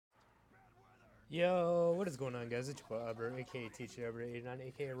Yo, what is going on, guys? It's your boy Albert, aka Teacher Albert 89,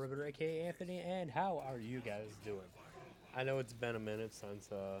 aka Riveter, aka Anthony, and how are you guys doing? I know it's been a minute since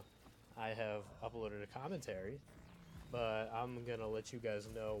I have uploaded a commentary, but I'm gonna let you guys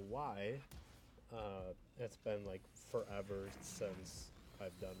know why. It's been like forever since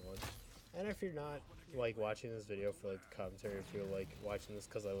I've done one. And if you're not like watching this video for like the commentary, if you're like watching this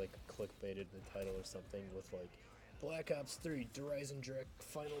because I like clickbaited the title or something with like Black Ops 3, the Eisendrache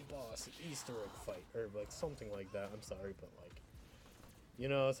final boss, Easter egg fight, or like something like that, I'm sorry, but like,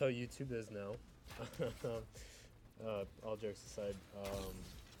 that's how YouTube is now. All jokes aside,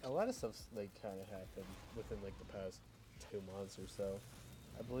 a lot of stuff's like kind of happened within like the past 2 months or so.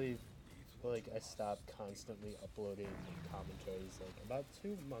 I believe like I stopped constantly uploading commentaries like about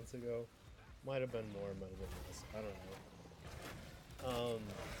 2 months ago. Might have been more, might have been less. I don't know.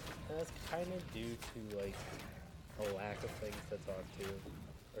 And that's kind of due to like a lack of things to talk to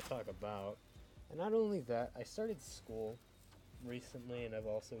or talk about. And not only that, I started school recently, and I've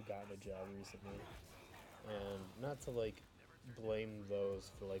also gotten a job recently. And not to like blame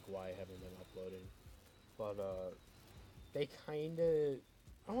those for like why I haven't been uploading, but they kind of,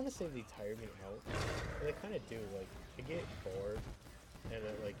 I want to say they tire me out. But they kind of do. Like I get bored, and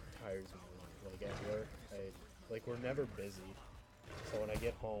it like tires me out. Like at work, we're never busy. So when I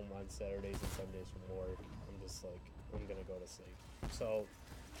get home on Saturdays and Sundays from work, I'm just like, I'm gonna go to sleep. So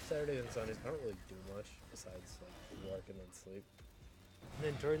Saturdays and Sundays, I don't really do much besides like work and then sleep. And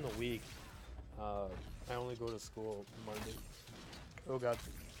then during the week, I only go to school Monday. Oh God,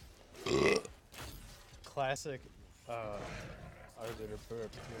 classic. Arbiter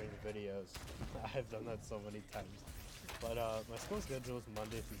burp during videos. I've done that so many times. But my school schedule is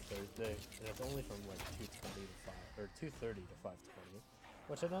Monday through Thursday, and it's only from like 2:20 to 5 or 2:30 to 5:20,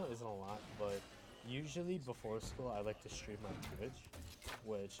 which I know isn't a lot, but usually before school I like to stream on Twitch.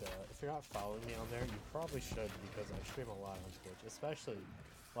 Which, if you're not following me on there, you probably should because I stream a lot on Twitch, especially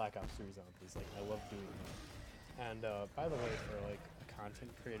Black Ops 3 Zombies. Like I love doing that. And by the way, for like a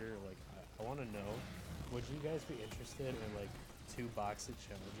content creator, like I want to know, would you guys be interested in like two boxed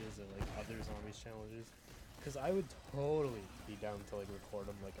challenges or like other zombies challenges? Because I would totally be down to like record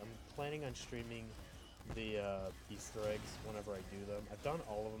them. Like I'm planning on streaming the Easter eggs whenever I do them. I've done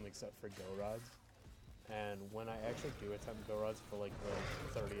all of them except for Go Rods. And when I actually do attempt Go Rods for like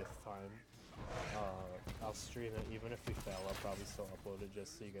the 30th time, I'll stream it. Even if we fail, I'll probably still upload it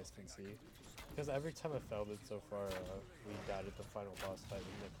just so you guys can see. Because every time I failed it so far, we died at the final boss fight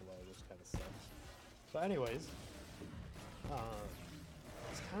with Nikolai, which kind of sucks. But anyways, uh,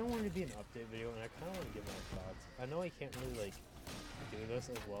 I just kind of wanted to be an update video, and I kind of want to give my thoughts. I know I can't really like do this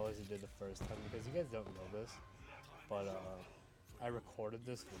as well as I did the first time because you guys don't know this, but I recorded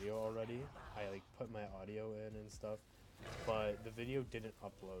this video already. I like put my audio in and stuff, but the video didn't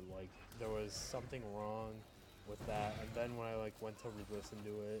upload. Like there was something wrong with that, and then when I like went to re-listen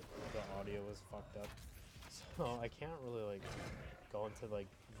to it, the audio was fucked up. So I can't really like go into like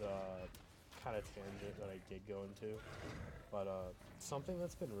the kind of tangent that I did go into, but something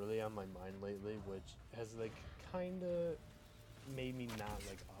that's been really on my mind lately, which has like kind of made me not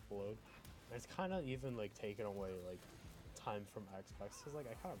like upload, and it's kind of even like taken away like time from Xbox because like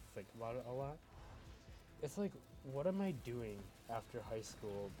I kind of think about it a lot. It's like, what am I doing after high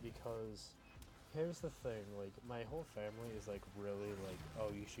school? Because here's the thing, like my whole family is like really like, oh,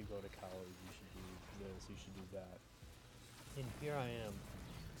 you should go to college, you should do this, you should do that, and here I am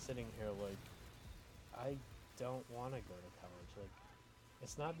sitting here like I don't want to go to college. Like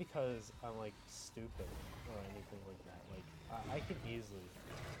it's not because I'm like stupid or anything like that. Like I could easily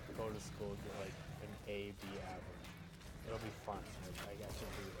go to school and get like an A, B average. It'll be fun. Like I can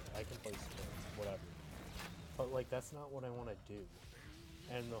do it. I can play sports, whatever. But like that's not what I want to do.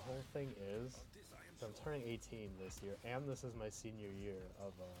 And the whole thing is, so I'm turning 18 this year, and this is my senior year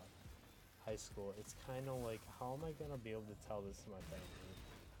of high school. It's kind of like, how am I gonna be able to tell this to my family?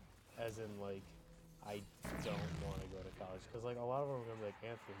 As in, like, I don't want to go to college because like a lot of them are gonna be like,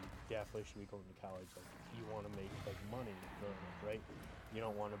 Anthony, you definitely should be going to college. Like you want to make like money doing it, right? You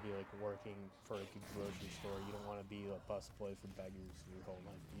don't want to be like working for like a grocery store. You don't want to be a busboy for beggars your whole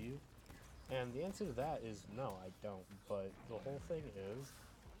life, do you? And the answer to that is no, I don't. But the whole thing is,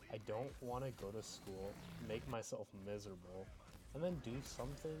 I don't want to go to school, make myself miserable, and then do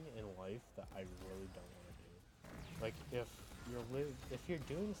something in life that I really don't want to do. Like if you're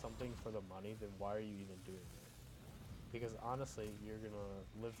doing something for the money, then why are you even doing it? Because honestly, you're gonna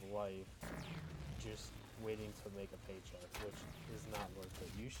live life just waiting to make a paycheck, which is not worth it.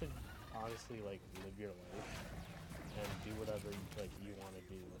 You should honestly like live your life and do whatever you want to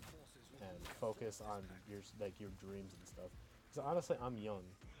do and focus on your dreams and stuff. Because honestly, I'm young.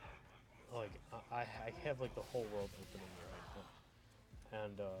 like I have like the whole world open to me right now,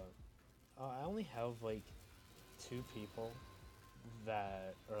 and I only have like two people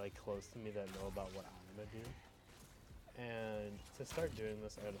that are like close to me that know about what I want to do. And to start doing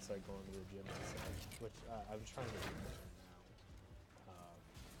this, I gotta start going to the gym myself, which I'm trying to do better now.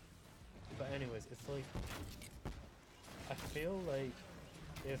 But anyways, it's like I feel like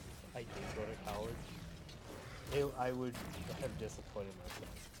if I did go to college, I would have disappointed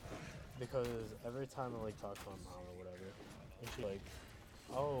myself because every time I like talk to my mom or whatever, and she's like,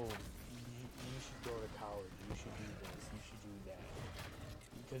 "Oh, you should go to college. You should do this. You should do that."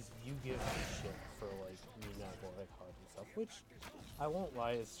 Because you give me shit for like me not going to college and stuff, which I won't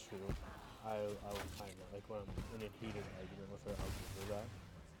lie, it's true. I will kind of like when I'm in a heated argument with her, I'll give her that.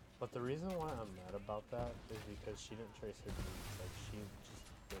 But the reason why I'm mad about that is because she didn't trace her dreams. Like she just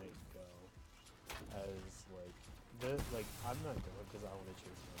didn't go as like I'm not going because I want to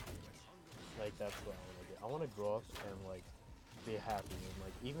chase my dreams. Like that's what I want to do. I want to grow up and like be happy and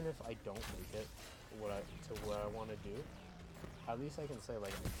like even if I don't make it what I want to do, at least I can say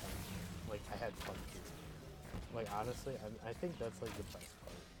like I had fun too. Like honestly, I think that's like the best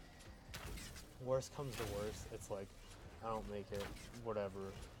part. Worst comes to worst, it's like I don't make it,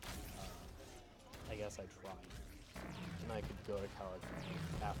 whatever. I guess I tried, and I could go to college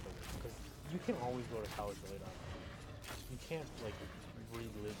afterwards because you can always go to college later on. You can't like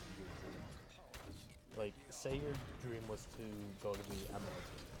relive your dream. Like say your dream was to go to the MLB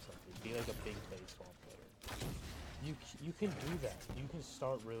or something, be like a big baseball player. You can do that. You can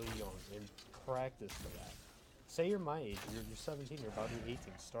start really young and practice for that. Say you're my age, you're 17, you're about to be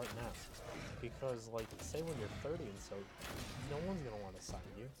 18, start now. Because, like, say when you're 30 and so, no one's going to want to sign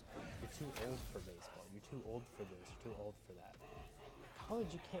you. You're too old for baseball. You're too old for this. You're too old for that. College,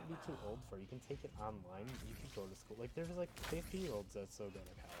 you can't be too old for. You can take it online. You can go to school. Like, there's, like, 50-year-olds that still go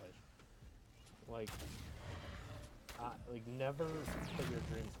to college. Like, never put your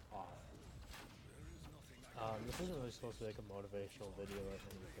dreams off. This isn't really supposed to be, like, a motivational video or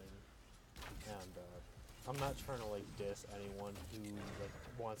anything. And, I'm not trying to like diss anyone who like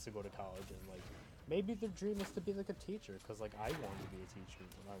wants to go to college and like maybe their dream is to be like a teacher because like I wanted to be a teacher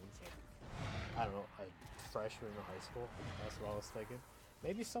when I was like I don't know like freshman in high school. That's what I was thinking.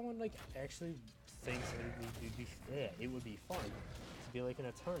 Maybe someone like actually thinks it would be fun to be like an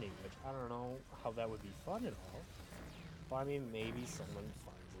attorney, which I don't know how that would be fun at all. But I mean maybe someone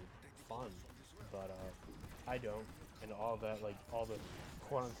finds it fun, but I don't. And all that like all the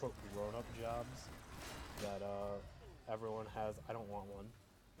quote unquote grown up jobs that everyone has. I don't want one.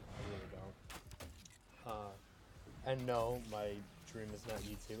 I really don't. And no, my dream is not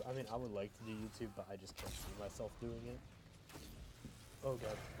YouTube. I mean, I would like to do YouTube, but I just can't see myself doing it. Oh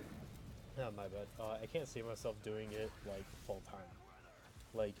god. No, my bad. I can't see myself doing it like full time.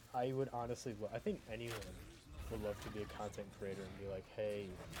 Like I would honestly, I think anyone would love to be a content creator and be like, hey,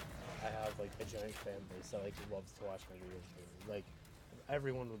 I have like a giant fan base that like loves to watch my videos. Like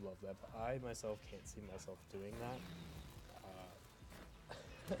everyone would love that, but I myself can't see myself doing that.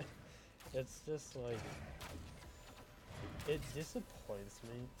 It's just like it disappoints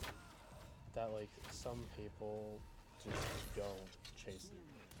me that like some people just don't chase their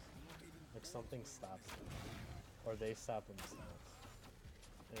dreams. Like something stops them, or they stop themselves.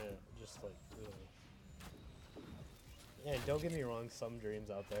 And just like really. Yeah, don't get me wrong. Some dreams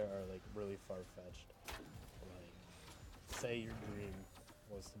out there are like really far fetched. Like, say your dream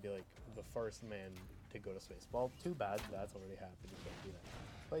was to be like the first man to go to space. Well, too bad, that's already happened. You can't do that.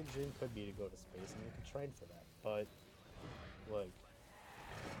 But your dream could be to go to space, and you could train for that. But like,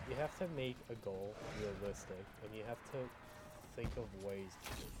 you have to make a goal realistic, and you have to think of ways to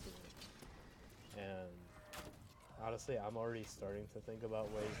get to it. And honestly, I'm already starting to think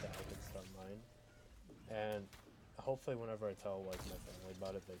about ways that I can start mine. And hopefully, whenever I tell like my family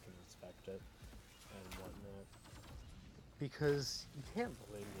about it, they can respect it and whatnot. Because you can't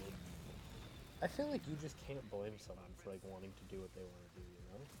blame me. I feel like you just can't blame someone for like wanting to do what they want to do. You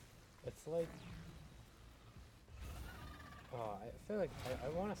know, it's like I feel like I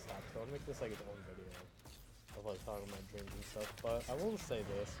want to stop. So I want to make this like its own video of like talking about dreams and stuff. But I will say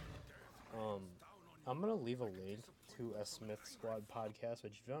this. I'm gonna leave a link to a Smith Squad podcast,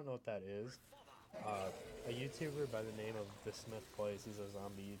 which if you don't know what that is, a YouTuber by the name of The Smith Plays. He's a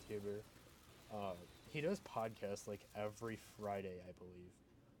zombie YouTuber. He does podcasts like every Friday, I believe.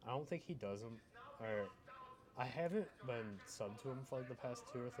 I don't think he does them, or I haven't been subbed to him for like the past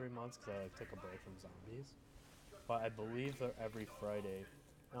 2 or 3 months because I like took a break from zombies. But I believe they're every Friday.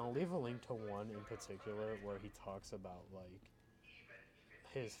 And I'll leave a link to one in particular where he talks about like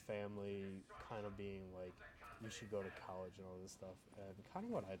his family kind of being like you should go to college and all this stuff, and kind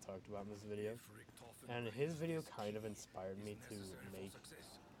of what I talked about in this video. And his video kind of inspired me to make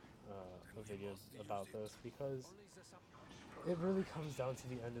a video about this, because it really comes down to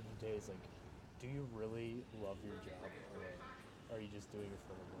the end of the day. Is like, do you really love your job, or are you just doing it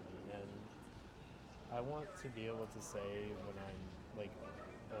for the money? And I want to be able to say when I'm like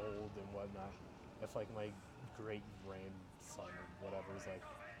old and whatnot, if like my great grandson or whatever is like,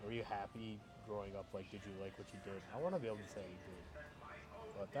 were you happy growing up? Like, did you like what you did? I want to be able to say you did,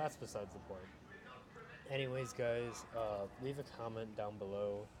 but that's besides the point. Anyways, guys, leave a comment down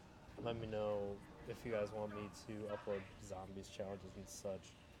below. Let me know if you guys want me to upload zombies challenges and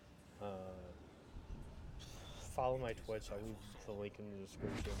such. Follow my Twitch. I'll leave the link in the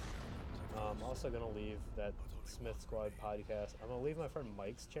description. I'm also going to leave that Smith Squad podcast. I'm going to leave my friend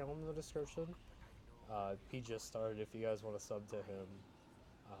Mike's channel in the description. He just started. If you guys want to sub to him,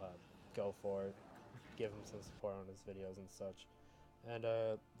 go for it. Give him some support on his videos and such. And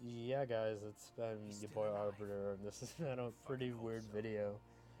yeah, guys, it's been your boy Arbiter, and this has been a pretty weird video.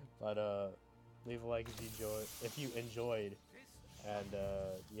 But leave a like if you enjoyed. And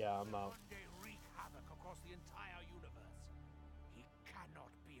yeah, I'm out. Wreak havoc across the entire universe. He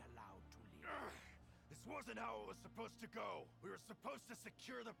cannot be allowed to live. This wasn't how it was supposed to go. We were supposed to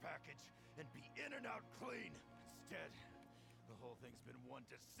secure the package and be in and out clean. Instead, the whole thing's been one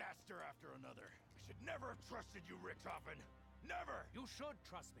disaster after another. I should never have trusted you, Richtofen. Never! You should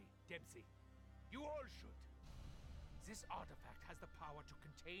trust me, Dempsey. You all should. This artifact has the power to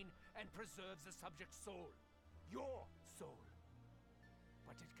contain and preserve the subject's soul. Your soul.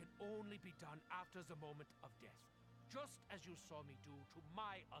 But it can only be done after the moment of death. Just as you saw me do to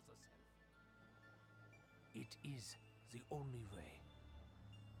my other self. It is the only way.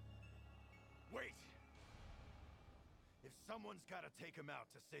 Wait! If someone's gotta take him out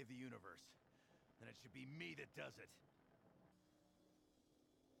to save the universe, then it should be me that does it.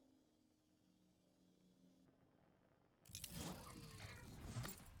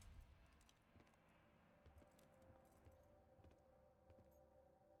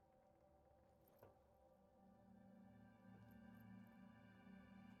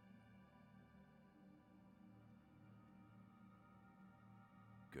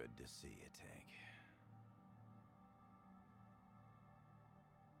 Good to see you, Tank.